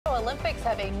Olympics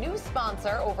have a new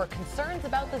sponsor over concerns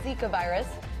about the Zika virus.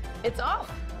 It's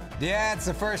off. Yeah, it's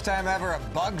the first time ever a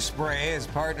bug spray is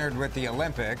partnered with the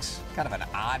Olympics. Kind of an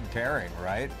odd pairing,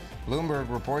 right? Bloomberg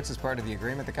reports as part of the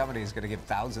agreement, the company is going to give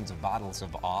thousands of bottles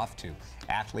of off to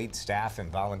athletes, staff,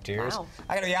 and volunteers. Wow.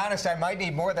 I got to be honest, I might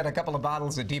need more than a couple of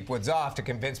bottles of Deep Woods off to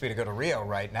convince me to go to Rio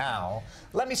right now.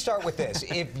 Let me start with this.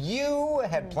 If you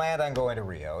had planned on going to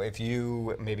Rio, if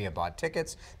you maybe have bought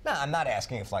tickets, no, I'm not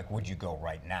asking if, like, would you go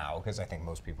right now? Because I think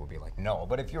most people would be like, no.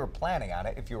 But if you were planning on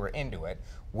it, if you were into it,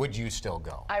 would you still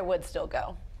go? I would still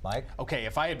go. Mike? Okay,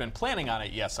 if I had been planning on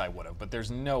it, yes, I would have. But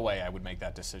there's no way I would make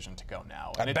that decision to go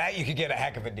now. I bet you could get a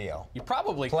heck of a deal. You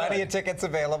probably Plenty could. of tickets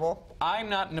available. I'm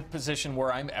not in a position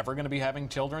where I'm ever going to be having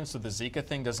children, so the Zika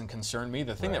thing doesn't concern me.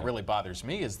 The thing that really bothers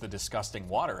me is the disgusting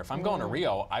water. If I'm going to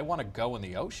Rio, I want to go in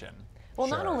the ocean. Well,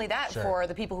 not only that, for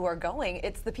the people who are going,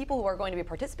 it's the people who are going to be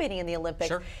participating in the Olympics.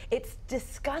 Sure. It's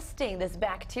disgusting, this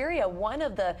bacteria. One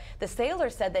of the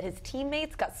sailors said that his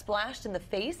teammates got splashed in the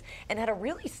face and had a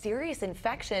really serious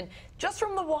infection just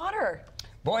from the water.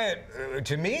 Boy,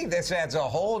 to me, this adds a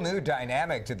whole new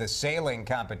dynamic to the sailing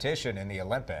competition in the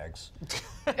Olympics.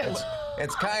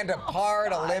 It's kind of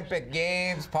part Olympic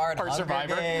Games, part Hunger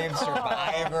Survivor. Games,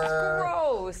 Survivor.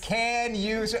 Gross. Can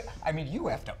you? I mean, you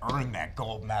have to earn that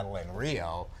gold medal in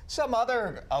Rio. Some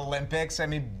other Olympics, I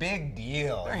mean, big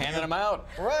deal. They're handing them out.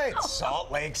 Right,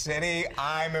 Salt Lake City.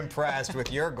 I'm impressed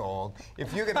with your gold.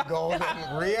 If you get a gold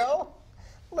in Rio,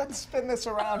 let's spin this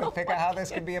around and figure out how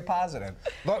this can be a positive.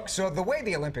 Look, so the way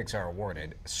the Olympics are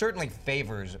awarded certainly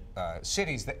favors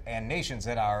cities and nations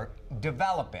that are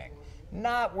developing.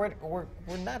 We're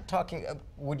not talking,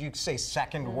 would you say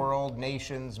second world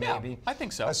nations maybe? Yeah, I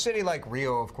think so. A city like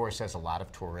Rio, of course, has a lot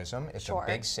of tourism. It's Sure. a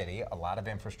big city, a lot of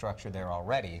infrastructure there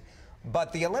already.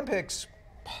 But the Olympics,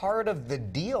 part of the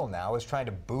deal now is trying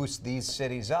to boost these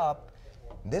cities up.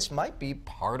 This might be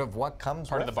part of what comes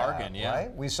Part with of the bargain, that, yeah.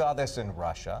 right? We saw this in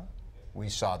Russia. We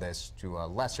saw this to a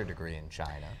lesser degree in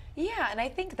China. Yeah, and I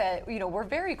think that, we're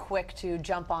very quick to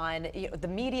jump on, the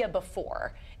media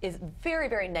before is very,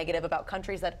 very negative about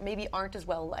countries that maybe aren't as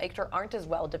well liked or aren't as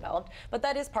well developed, but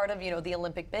that is part of, the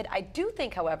Olympic bid. I do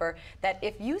think, however, that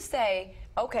if you say,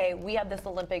 okay, we have this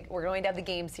Olympic, we're going to have the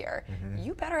games here,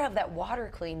 you better have that water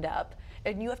cleaned up,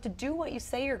 and you have to do what you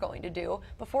say you're going to do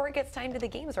before it gets time to the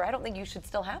games, or I don't think you should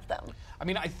still have them. I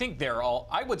mean, I think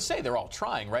I would say they're all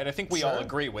trying, right? I think we all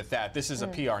agree with that. This is a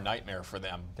PR nightmare for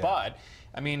them. Yeah. But,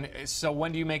 I mean, so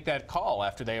when do you make that call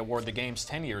after they award the games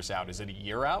 10 years out? Is it a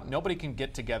year out? Nobody can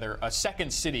get together. A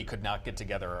second city could not get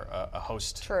together a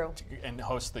host and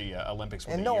host the Olympics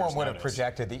with and a no year's one would have notice.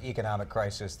 projected the economic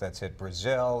crisis that's hit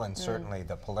Brazil and certainly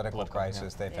the political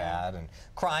crisis they've had. And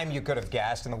crime you could have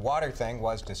guessed. And the water thing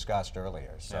was discussed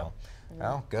earlier. So,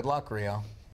 well, good luck, Rio.